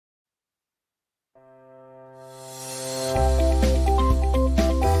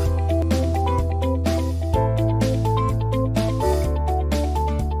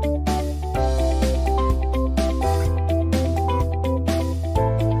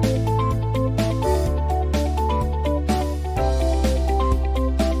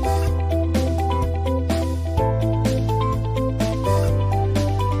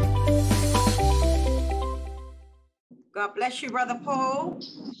bless you, Brother Paul.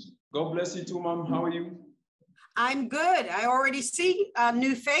 God bless you too, Mom. How are you? I'm good. I already see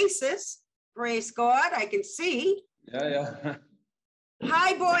new faces. Praise God. I can see. Yeah.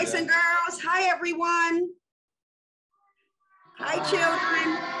 Hi, boys and girls. Hi, everyone. Hi,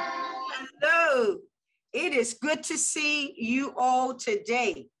 children. Hello. It is good to see you all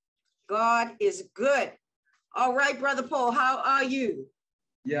today. God is good. All right, Brother Paul, how are you?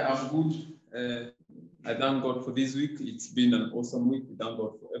 Yeah, I'm good. I thank God for this week. It's been an awesome week. We thank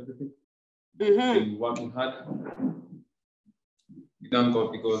God for everything. Been working hard. We thank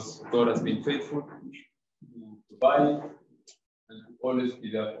God because God has been faithful to provide and to always be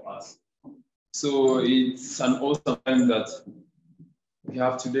there for us. So it's an awesome time that we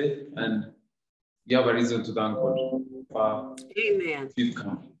have today, and we have a reason to thank God for Amen. we've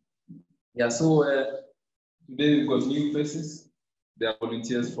come. Yeah, so today we've got new faces. They are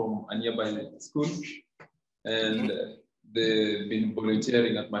volunteers from a nearby school, and they've been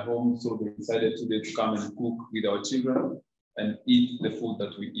volunteering at my home, so they decided today to come and cook with our children and eat the food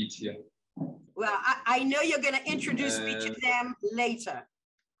that we eat here. Well, I know you're going to introduce me to them later.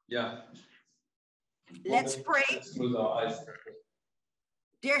 Yeah. Let's pray. Let's close our eyes.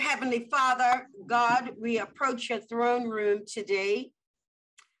 Dear Heavenly Father, God, we approach your throne room today.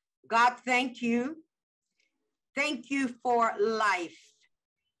 God, thank you. Thank you for life.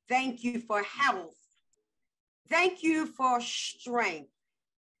 Thank you for health. Thank you for strength.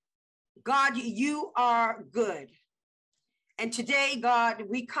 God, you are good. And today, God,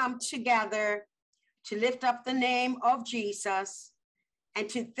 we come together to lift up the name of Jesus and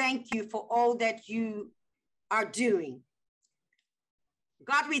to thank you for all that you are doing.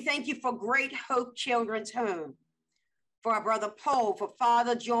 God, we thank you for Great Hope Children's Home, for our Brother Paul, for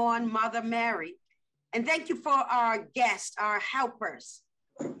Father John, Mother Mary. And thank you for our guests, our helpers,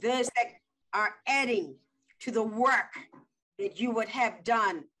 those that are adding to the work that you would have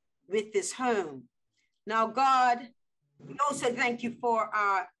done with this home. Now, God, we also thank you for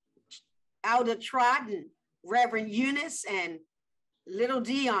our Elder Trodden, Reverend Eunice, and Little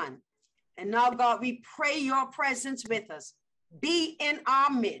Dion. And now, God, we pray your presence with us. Be in our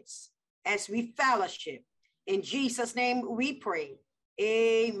midst as we fellowship. In Jesus' name we pray.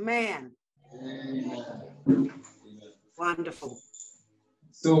 Amen. Amen. Wonderful.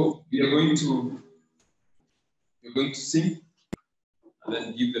 So we are going to sing and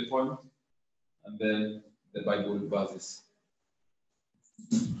then give the point and then the Bible verses.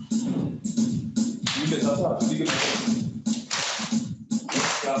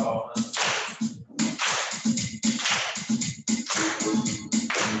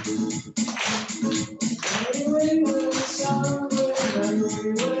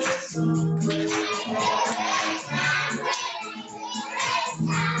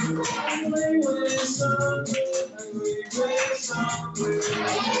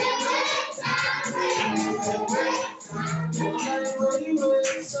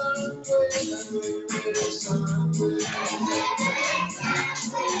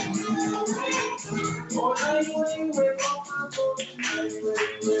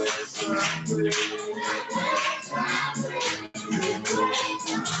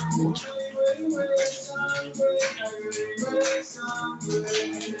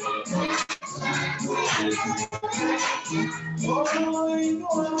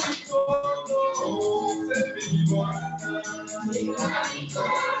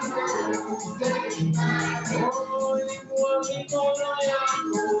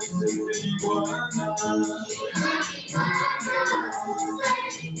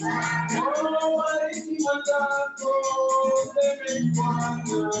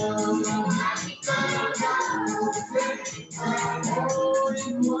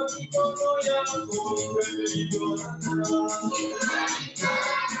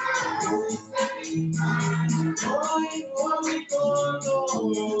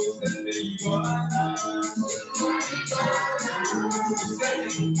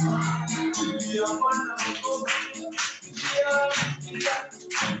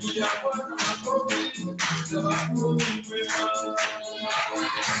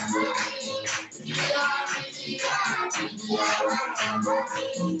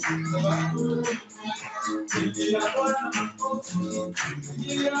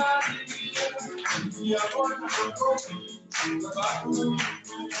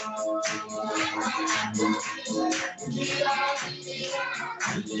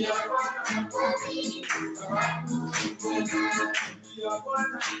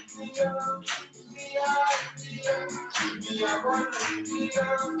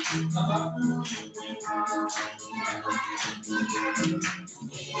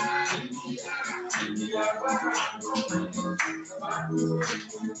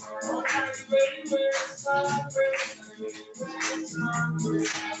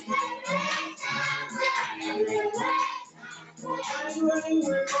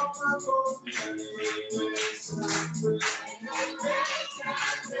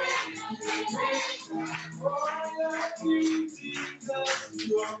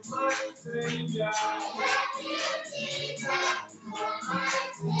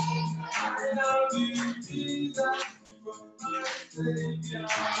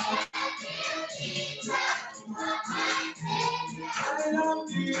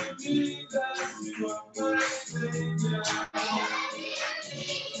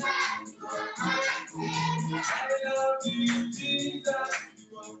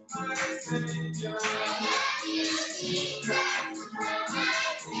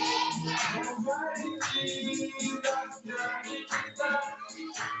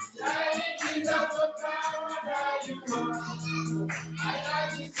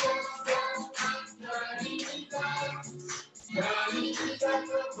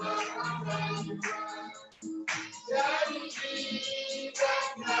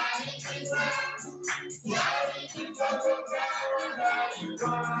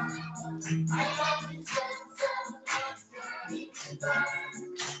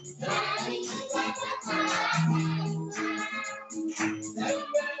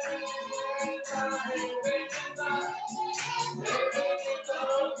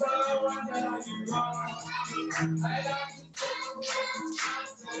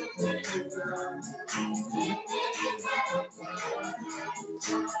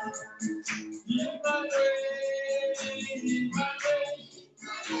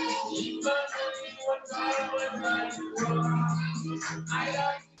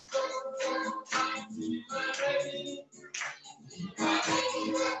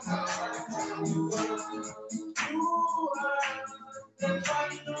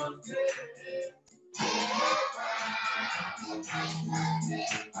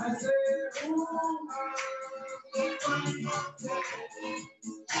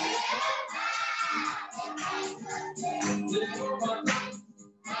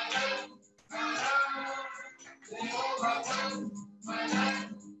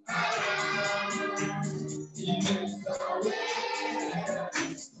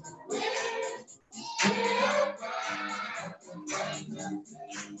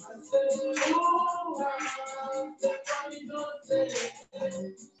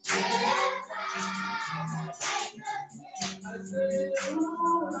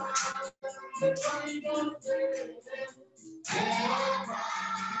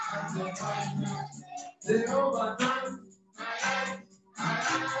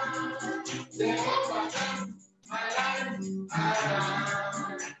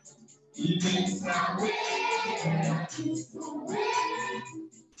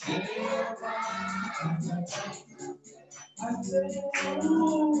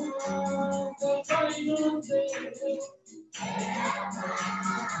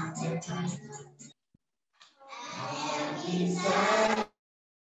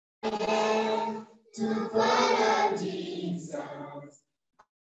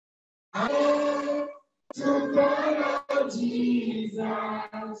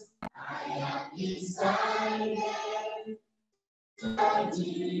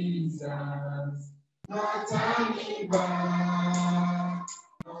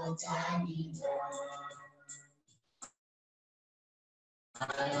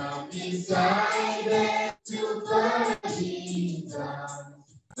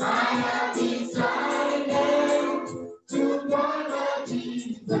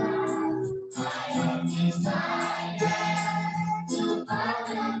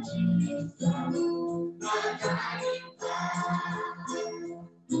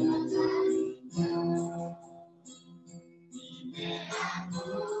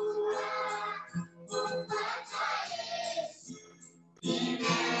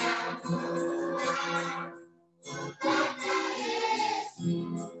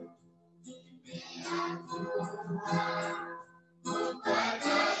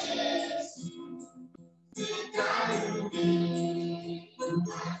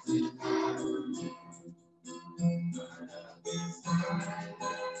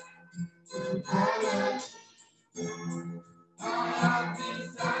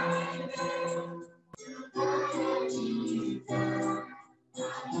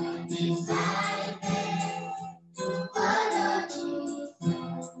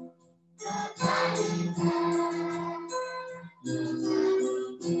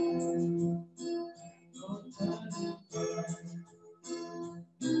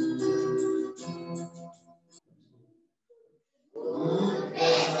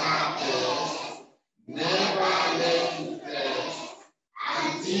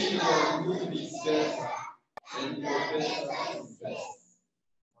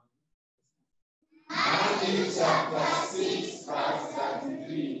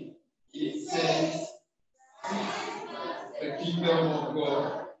 kingdom of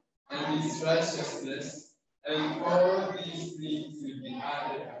God and his righteousness, and all these things will be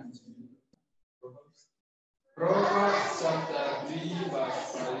added unto you. Proverbs chapter 3,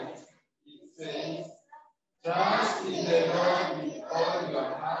 verse 5, it says, trust in the Lord with all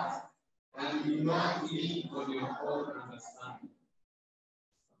your heart, and do not lean on your own understanding.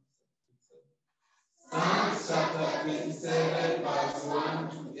 Psalms chapter 27, verse 1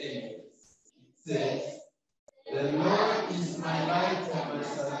 to 8, it says, the Lord is my light and my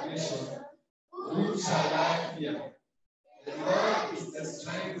salvation. Whom shall I fear? The Lord is the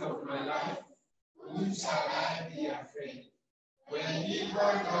strength of my life. Whom shall I be afraid? When people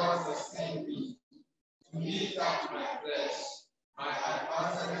draw sustain me, to lift up my flesh, my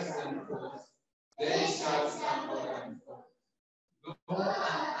adversaries and foes, they shall stumble and fall. Though an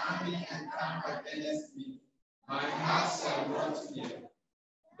army encamp against me, my heart shall not fear.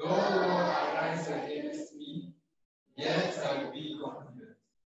 Though war arise against me, yet I will be confident.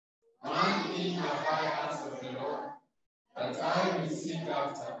 One thing have I asked of the Lord, that I will seek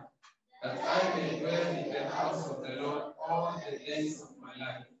after, that I may dwell in the house of the Lord all the days of my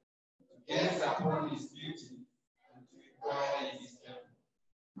life, to gaze upon his beauty and to inquire in his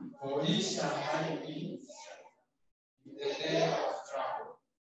temple. For he shall hide me in the day of trouble.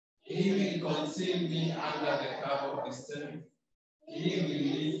 He will conceal me under the cover of his tent. He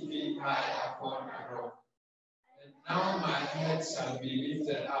will lift me high upon a rock. And now my head shall be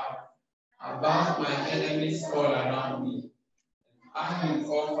lifted up above my enemies all around me. I will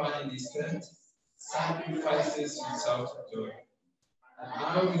offer in his strength sacrifices without joy. And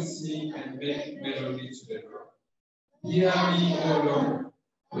I will sing and make melody to the Lord. Hear me, O Lord,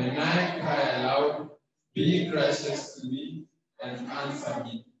 when I cry aloud, be gracious to me and answer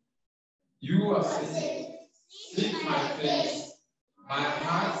me. You are saying, seek my face. My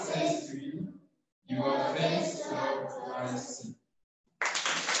heart says to you, your face, Lord, I see.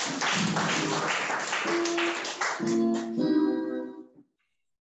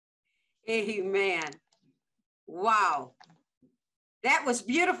 Amen. Wow. That was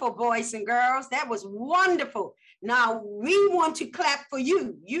beautiful, boys and girls. That was wonderful. Now we want to clap for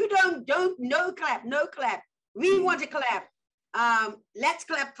you. You don't no clap, no clap. We want to clap. Let's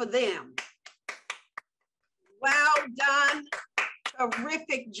clap for them. Well done.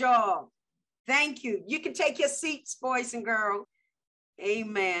 Terrific job. Thank you. You can take your seats, boys and girls.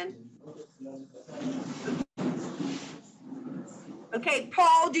 Amen. Okay,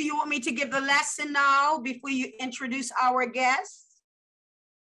 Paul, do you want me to give the lesson now before you introduce our guests?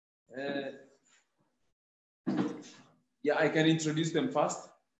 Yeah, I can introduce them first.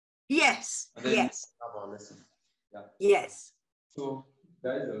 Yes, yes. Have our lesson. Yeah. Yes. So,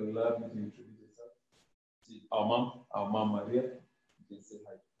 guys, I would love you to introduce yourself. See, our mom Maria. You can say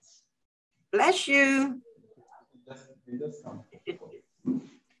hi. Bless you. You just come. You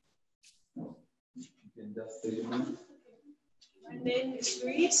can just say your name. My name is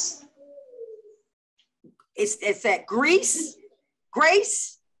Grace. It's that Greece?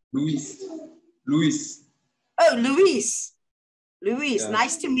 Grace? Luis. Oh, Luis. Luis, Yeah.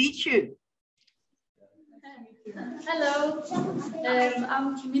 nice to meet you. Hello,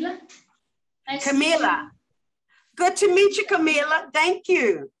 I'm Camila. Nice Camila. Good to meet you, Camila. Thank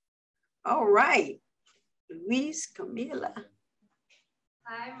you. All right. Luis, Camila.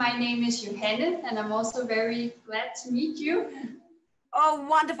 Hi, my name is Johanna, and I'm also very glad to meet you. Oh,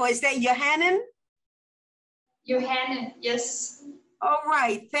 wonderful. Is that Johanna? Johanna, yes. All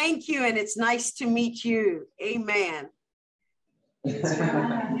right. Thank you. And it's nice to meet you. Amen.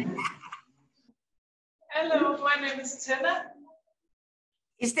 Hello, my name is Tana.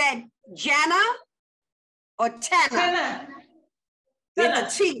 Is that Jana or Tana? Tana. With a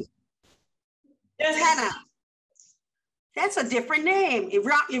T. Yes. Tana. That's a different name. It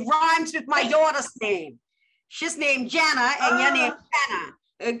rhymes with my daughter's name. She's named Jana and your name Tana.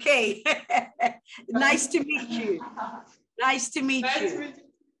 Okay. Nice to meet you. Nice to meet Nice you. to meet you.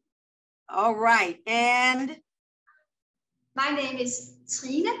 All right. And My name is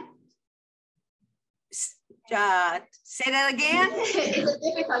Trina. say that again. It's a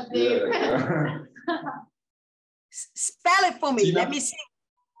difficult name. Spell it for me. Tina. Let me see.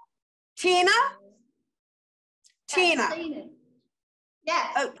 Tina? Tina. Trina. Yes,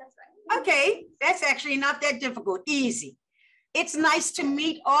 Oh, that's right. Okay. That's actually not that difficult. Easy. It's nice to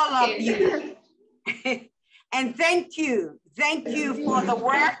meet all of you. And thank you. Thank you for the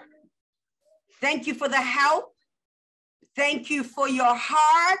work. Thank you for the help. Thank you for your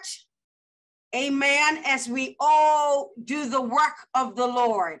heart. Amen. As we all do the work of the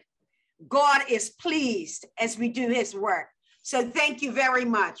Lord, God is pleased as we do his work. So thank you very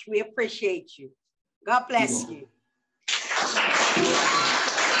much. We appreciate you. God bless you.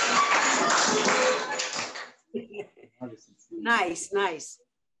 Nice, nice.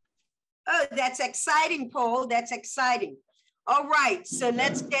 Oh, that's exciting, Paul. That's exciting. All right, so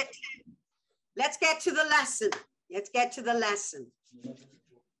let's get to the lesson. Let's get to the lesson.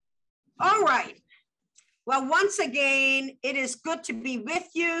 All right. Well, once again, it is good to be with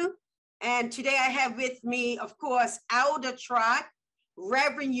you. And today I have with me, of course, Elder Trot,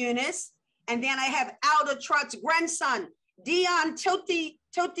 Reverend Eunice, and then I have Elder Trot's grandson, Dion. Tilt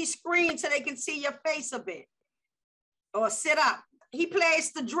the screen so they can see your face a bit. Or sit up. He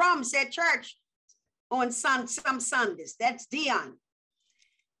plays the drums at church on some Sundays. That's Dion.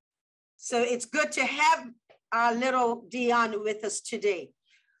 So it's good to have our little Dion with us today.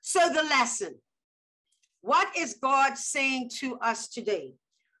 So the lesson. What is God saying to us today?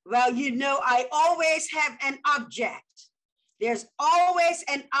 Well, you know, I always have an object. There's always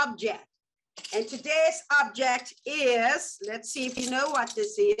an object. And today's object is, let's see if you know what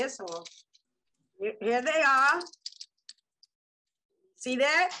this is. Or here they are. See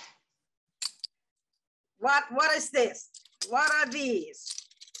that? What is this? What are these?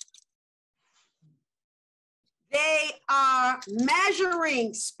 They are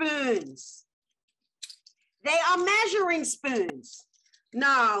measuring spoons. They are measuring spoons.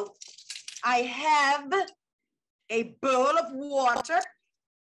 Now, I have a bowl of water.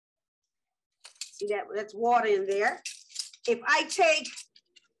 See that? That's water in there. If I take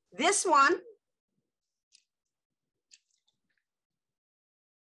this one,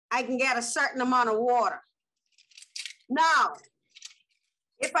 I can get a certain amount of water. Now,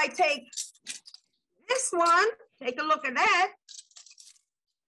 if I take this one, take a look at that,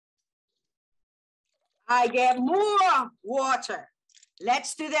 I get more water.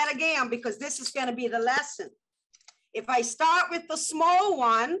 Let's do that again because this is going to be the lesson. If I start with the small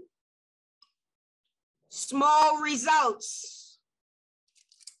one, small results.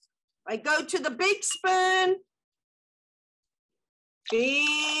 I go to the big spoon,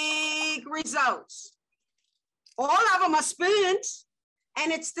 big results. All of them are spoons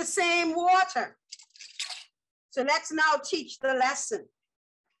and it's the same water. So let's now teach the lesson.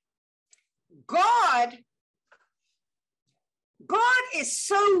 God is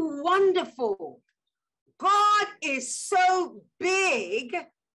so wonderful. God is so big,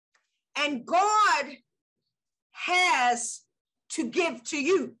 and God has to give to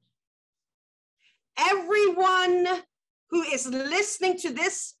you. Everyone who is listening to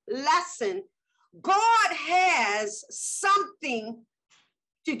this lesson, God has something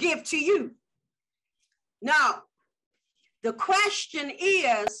to give to you. Now, the question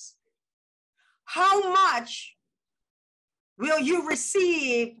is, how much will you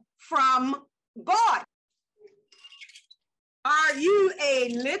receive from God? Are you a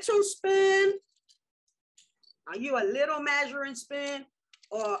little spoon? Are you a little measuring spoon?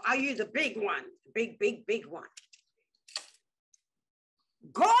 Or are you the big one? Big, big, big one.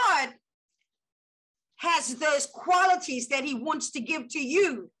 God has those qualities that he wants to give to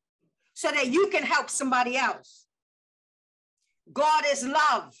you so that you can help somebody else. God is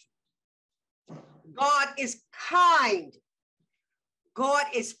love. God is kind. God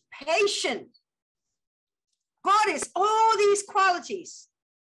is patient. God is all these qualities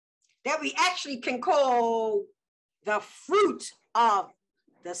that we actually can call the fruit of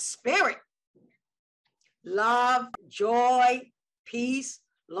the Spirit. Love, joy, peace,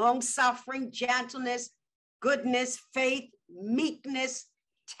 long-suffering, gentleness, goodness, faith, meekness,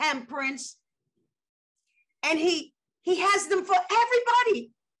 temperance. And he has them for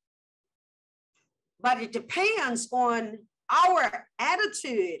everybody. But it depends on our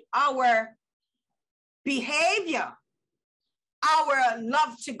attitude, our behavior, our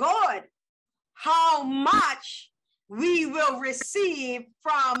love to God, how much we will receive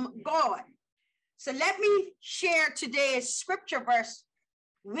from God. So let me share today's scripture verse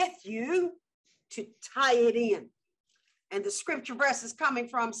with you to tie it in. And the scripture verse is coming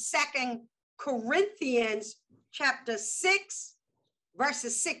from 2 Corinthians chapter 6,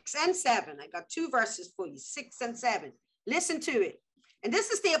 verses 6 and 7. I got two verses for you, 6 and 7. Listen to it. And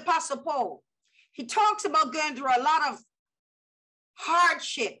this is the Apostle Paul. He talks about going through a lot of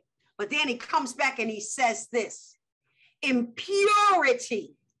hardship, but then he comes back and he says this: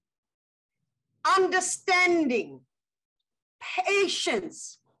 impurity, understanding,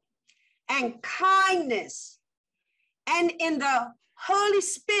 patience, and kindness, and in the Holy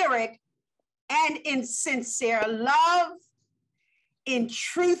Spirit, and in sincere love, in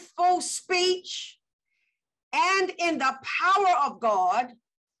truthful speech, and in the power of God,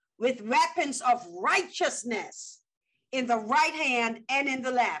 with weapons of righteousness in the right hand and in the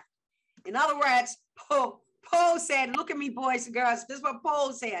left. In other words, Paul said, look at me, boys and girls. This is what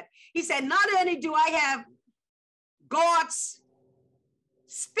Paul said. He said, not only do I have God's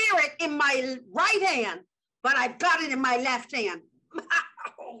spirit in my right hand, but I've got it in my left hand.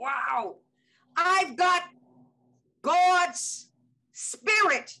 Wow. I've got God's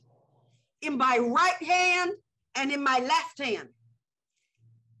spirit in my right hand and in my left hand.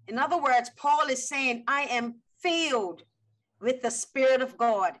 In other words, Paul is saying, I am filled with the Spirit of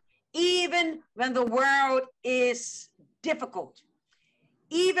God, even when the world is difficult.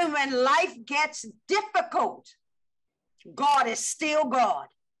 Even when life gets difficult, God is still God.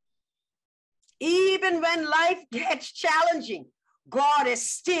 Even when life gets challenging, God is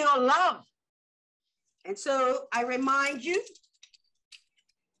still love. And so I remind you,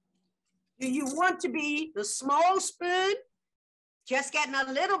 do you want to be the small spoon, just getting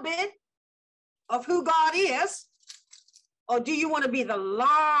a little bit of who God is? Or do you want to be the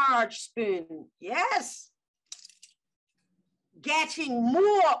large spoon? Yes. Getting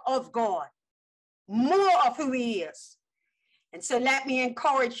more of God, more of who he is. And so let me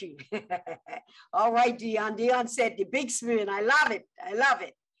encourage you. All right, Dion. Dion said the big spoon. I love it. I love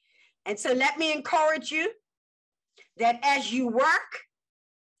it. And so let me encourage you that as you work,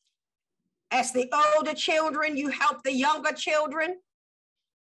 as the older children, you help the younger children.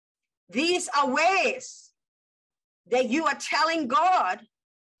 These are ways that you are telling God,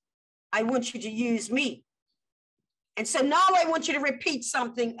 I want you to use me. And so now I want you to repeat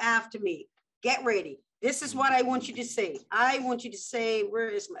something after me. Get ready. This is what I want you to say. I want you to say, where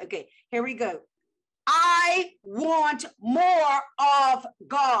is my, okay, here we go. I want more of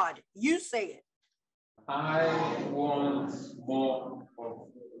God. You say it. I want more of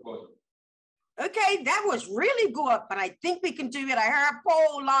God. Okay, that was really good, but I think we can do it. I heard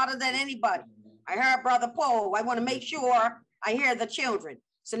Paul louder than anybody. I heard Brother Paul. I want to make sure I hear the children.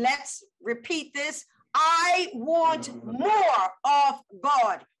 So let's repeat this. I want more of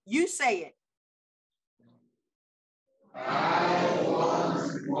God. You say it. I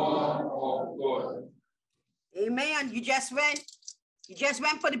want more of God. Amen. You just went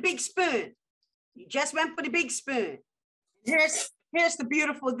for the big spoon. You just went for the big spoon. Here's the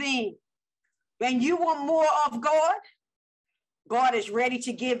beautiful thing. When you want more of God, God is ready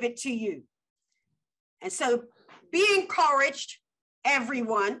to give it to you. And so be encouraged,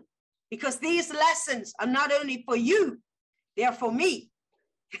 everyone, because these lessons are not only for you, they're for me.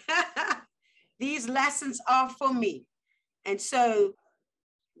 These lessons are for me. And so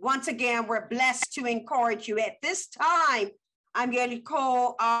once again, we're blessed to encourage you. At this time, I'm going to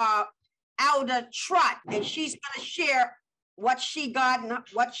call Elder Trot, and she's going to share what she got and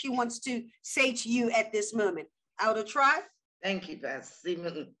what she wants to say to you at this moment. Elder Trot. Thank you, Pastor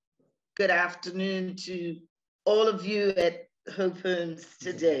Stephen. Good afternoon to all of you at SPOONS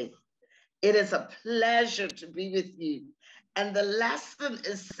today. It is a pleasure to be with you. And the lesson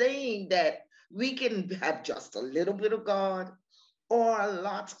is saying that we can have just a little bit of God or a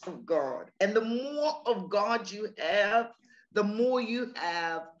lot of God. And the more of God you have, the more you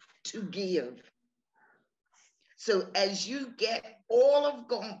have to give. So as you get all of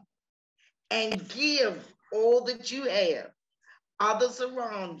God and give all that you have, others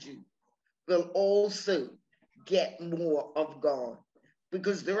around you will also get more of God.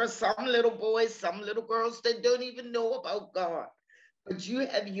 Because there are some little boys, some little girls that don't even know about God. But you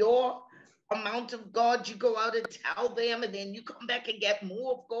have your amount of God, you go out and tell them, and then you come back and get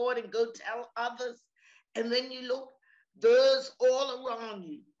more of God and go tell others. And then you look, those all around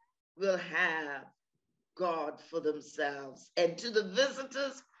you will have God for themselves. And to the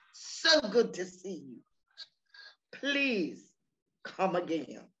visitors, so good to see you. Please come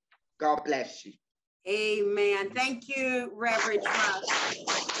again. God bless you. Amen. Thank you, Reverend Trot.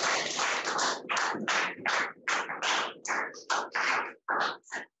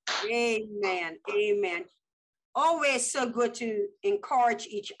 Amen. Amen. Always so good to encourage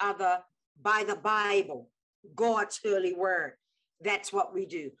each other by the Bible, God's holy word. That's what we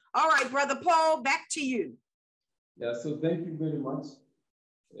do. All right, Brother Paul, back to you. Yeah, so thank you very much.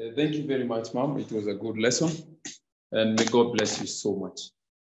 Thank you very much, Mom. It was a good lesson. And may God bless you so much.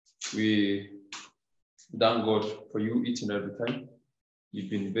 We thank God for you each and every time. You've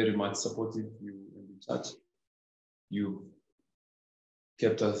been very much supportive, you in the church. You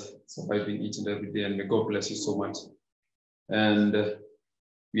kept us surviving each and every day, and may God bless you so much. And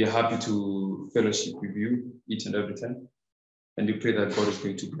we are happy to fellowship with you each and every time. And we pray that God is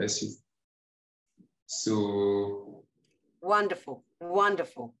going to bless you. So wonderful,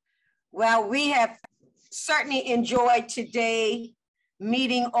 wonderful. Well, we have certainly enjoyed today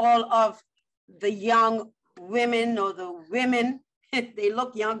meeting all of the young women or the women. They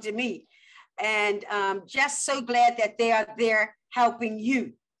look young to me. And just so glad that they are there helping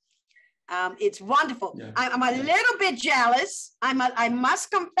you. It's wonderful. Yeah. I'm a little bit jealous. I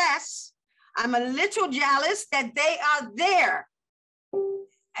must confess, I'm a little jealous that they are there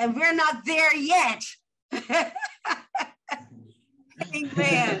and we're not there yet.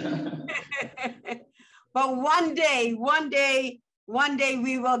 Amen. But one day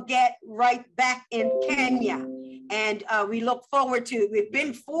we will get right back in Kenya, and we look forward to it. We've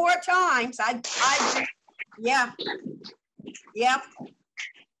been 4 times. Yeah.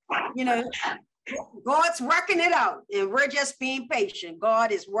 You know, God's working it out, and we're just being patient.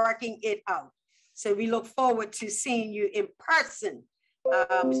 God is working it out. So we look forward to seeing you in person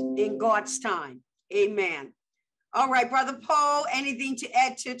in God's time. Amen. All right, Brother Paul, anything to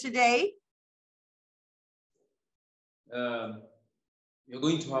add to today? We're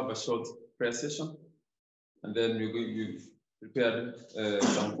going to have a short prayer session, and then we've prepared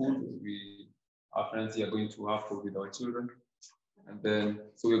some food. Our friends here are going to have food with our children. And then,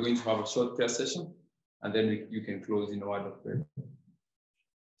 so we're going to have a short prayer session, and then you can close in a word of prayer.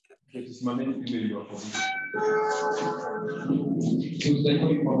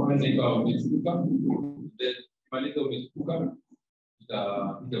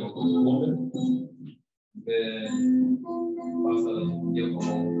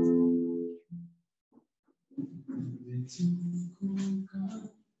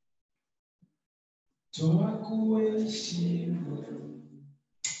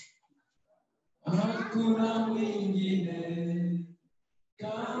 Hakuna mwingine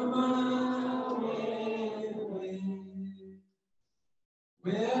kama wewe,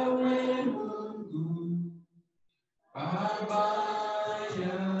 wewe Mungu Baba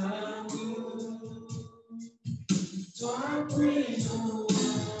yangu, twakuinua,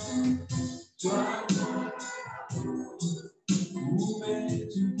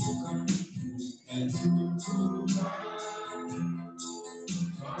 umetukuka,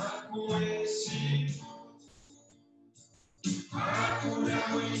 twakuheshimu. Hakuna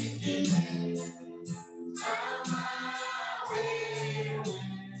mwingine kama wewe,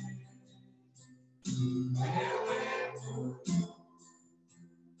 wewe Mungu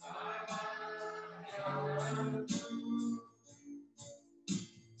Baba yangu,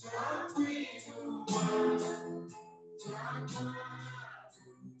 twakuinua,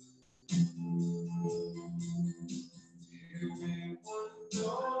 wewe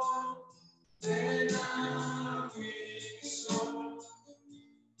mwanzo tena mwisho,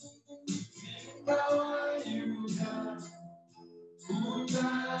 ingawa Yuda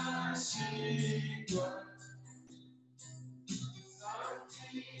utashindwa,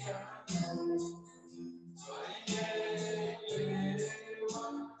 sauti yako twaielewa,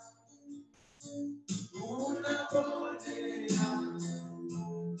 unapotea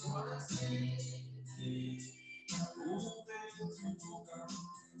twasiki, umetukuka,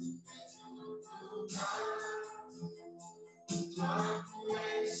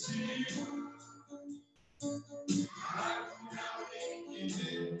 twakuheshimu. Hakuna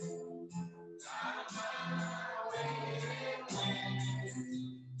wengine kama wewe,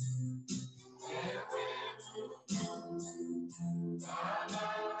 wewe Mungu Baba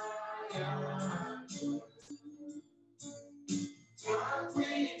yangu,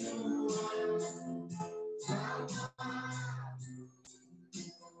 twakuinua,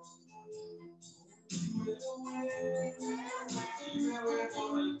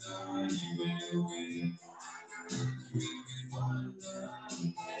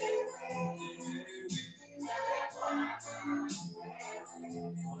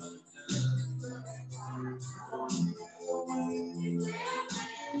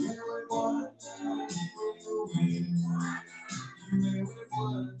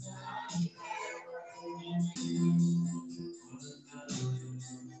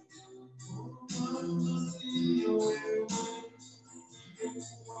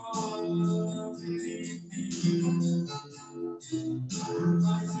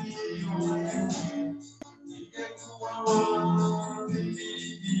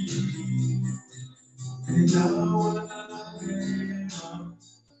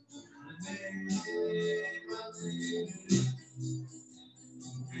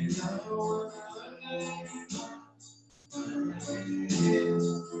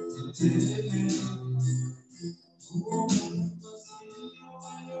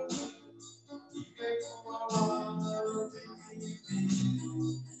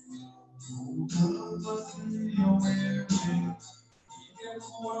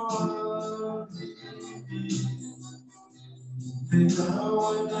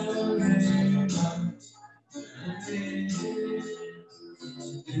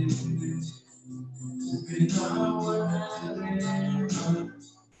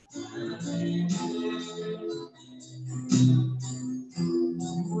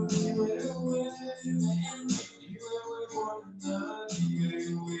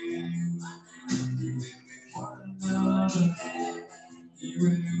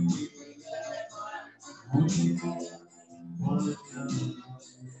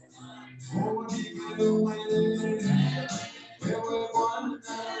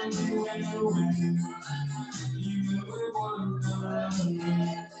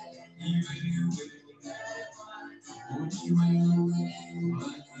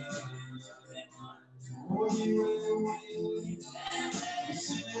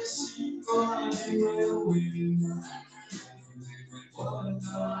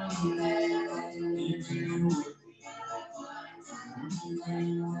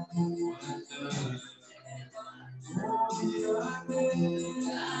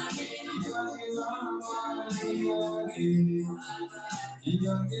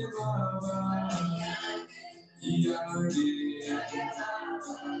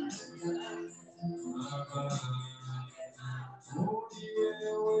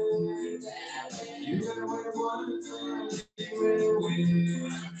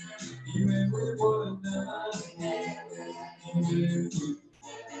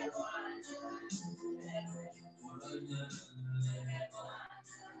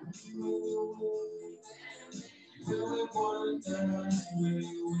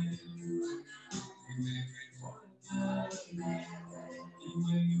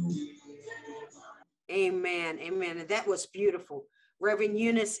 Amen. Amen. And that was beautiful. Reverend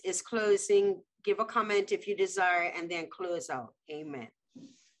Eunice is closing. Give a comment if you desire, and then close out. Amen.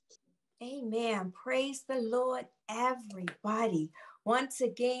 Amen. Praise the Lord, everybody. Once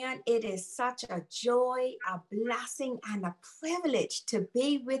again, it is such a joy, a blessing, and a privilege to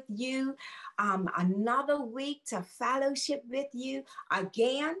be with you another week, to fellowship with you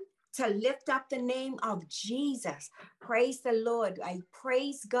again, to lift up the name of Jesus. Praise the Lord. I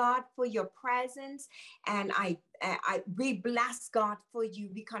praise God for your presence, and we bless God for you.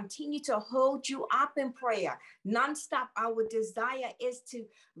 We continue to hold you up in prayer nonstop. Our desire is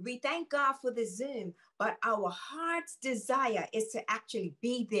we thank God for the Zoom, but our heart's desire is to actually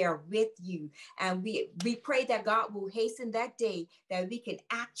be there with you. And we pray that God will hasten that day that we can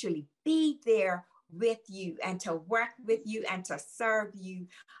actually be there with you and to work with you and to serve you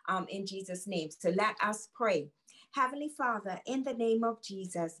in Jesus' name. So let us pray. Heavenly Father, in the name of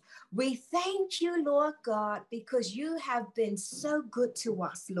Jesus, we thank you, Lord God, because you have been so good to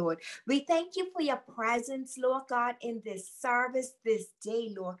us, Lord. We thank you for your presence, Lord God, in this service this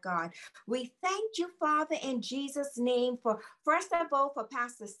day, Lord God. We thank you, Father, in Jesus' name, for first of all, for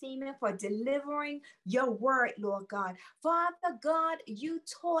Pastor Seaman, for delivering your word, Lord God. Father God, you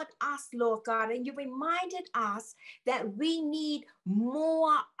taught us, Lord God, and you reminded us that we need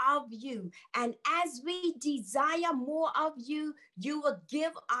more of you. And as we desire more of you, you will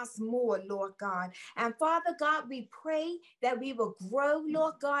give us more, Lord God. And Father God, we pray that we will grow,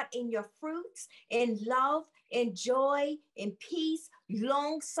 Lord God, in your fruits, in love, in joy, in peace,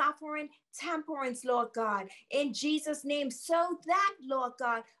 long suffering, temperance, Lord God, in Jesus' name, so that, Lord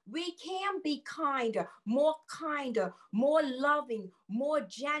God, we can be kinder, more loving, more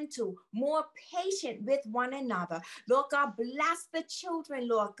gentle, more patient with one another. Lord God, bless the children,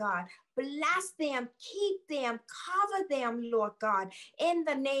 Lord God. Bless them, keep them, cover them, Lord God, in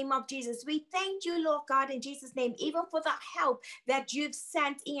the name of Jesus. We thank you, Lord God, in Jesus' name, even for the help that you've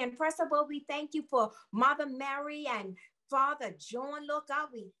sent in. First of all, we thank you for Mother Mary and Father John, Lord God.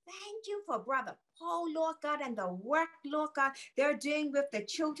 We thank you for Brother Paul, Lord God, and the work, Lord God, they're doing with the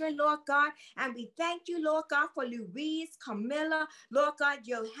children, Lord God. And we thank you, Lord God, for Louise, Camilla, Lord God,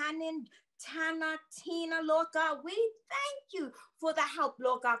 Johannan, Tana, Tina, Lord God. We thank you for the help,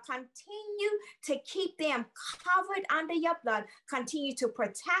 Lord God. Continue to keep them covered under your blood. Continue to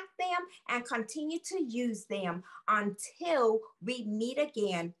protect them and continue to use them until we meet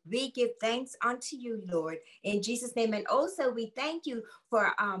again. We give thanks unto you, Lord, in Jesus' name. And also we thank you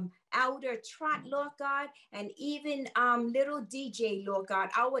for Elder Trot, Lord God, and even little DJ, Lord God,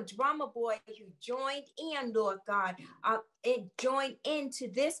 our drummer boy who joined in, Lord God, joined into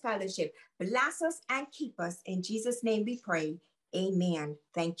this fellowship. Bless us and keep us. In Jesus' name we pray. Amen.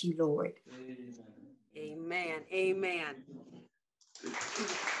 Thank you, Lord. Amen. Amen.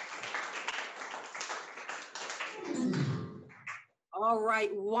 All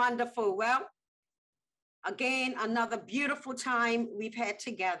right. Wonderful. Well, again, another beautiful time we've had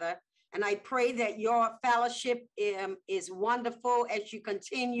together. And I pray that your fellowship is wonderful as you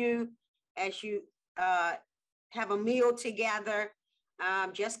continue, as you have a meal together.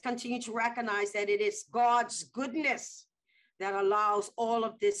 just continue to recognize that it is God's goodness that allows all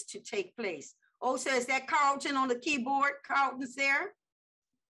of this to take place. Also, is that Carlton on the keyboard? Carlton's there?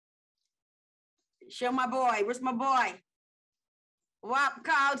 Show my boy. Where's my boy? What,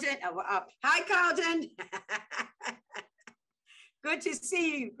 Carlton? Hi, Carlton. Good to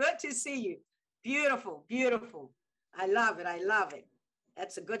see you. Good to see you. Beautiful, beautiful. I love it. I love it.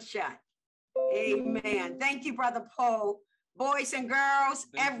 That's a good shot. Amen. Thank you, Brother Paul. Boys and girls,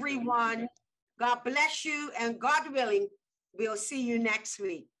 everyone, God bless you, and God willing, we'll see you next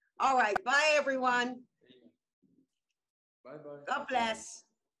week. All right. Bye, everyone. Bye-bye. God bless.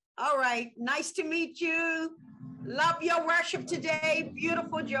 All right. Nice to meet you. Love your worship today.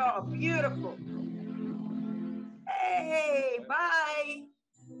 Beautiful job. Beautiful. Hey, bye.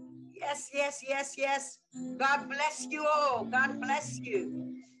 Yes, yes, yes, yes. God bless you all. God bless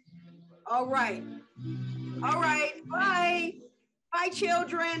you. All right. All right. Bye. Bye,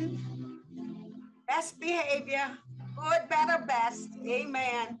 children. Best behavior. Good, better, best.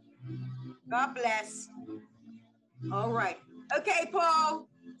 Amen. God bless. All right. Okay, Paul.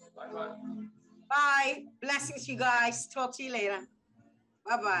 Bye-bye. Bye. Blessings, you guys. Talk to you later.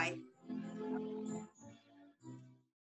 Bye-bye.